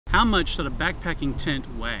How much should a backpacking tent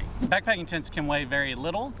weigh? Backpacking tents can weigh very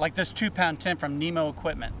little, like this 2-pound tent from Nemo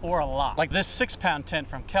Equipment, or a lot, like this 6-pound tent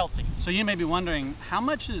from Kelty. So you may be wondering, how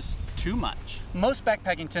much is too much? Most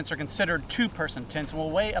backpacking tents are considered 2-person tents and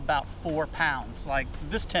will weigh about 4 pounds, like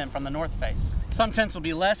this tent from the North Face. Some tents will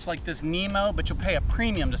be less, like this Nemo, but you'll pay a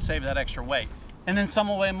premium to save that extra weight. And then some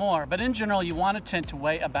will weigh more, but in general, you want a tent to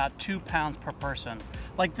weigh about 2 pounds per person.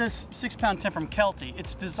 Like this 6-pound tent from Kelty,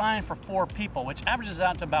 it's designed for 4 people, which averages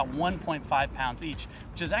out to about 1.5 pounds each,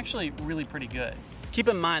 which is actually really pretty good. Keep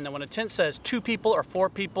in mind that when a tent says 2 people or 4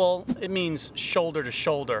 people, it means shoulder to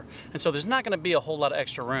shoulder. And so there's not gonna be a whole lot of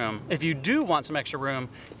extra room. If you do want some extra room,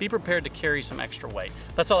 be prepared to carry some extra weight.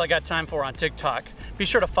 That's all I got time for on TikTok. Be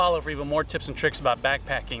sure to follow for even more tips and tricks about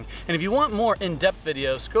backpacking. And if you want more in-depth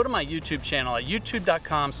videos, go to my YouTube channel at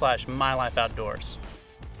youtube.com/mylifeoutdoors.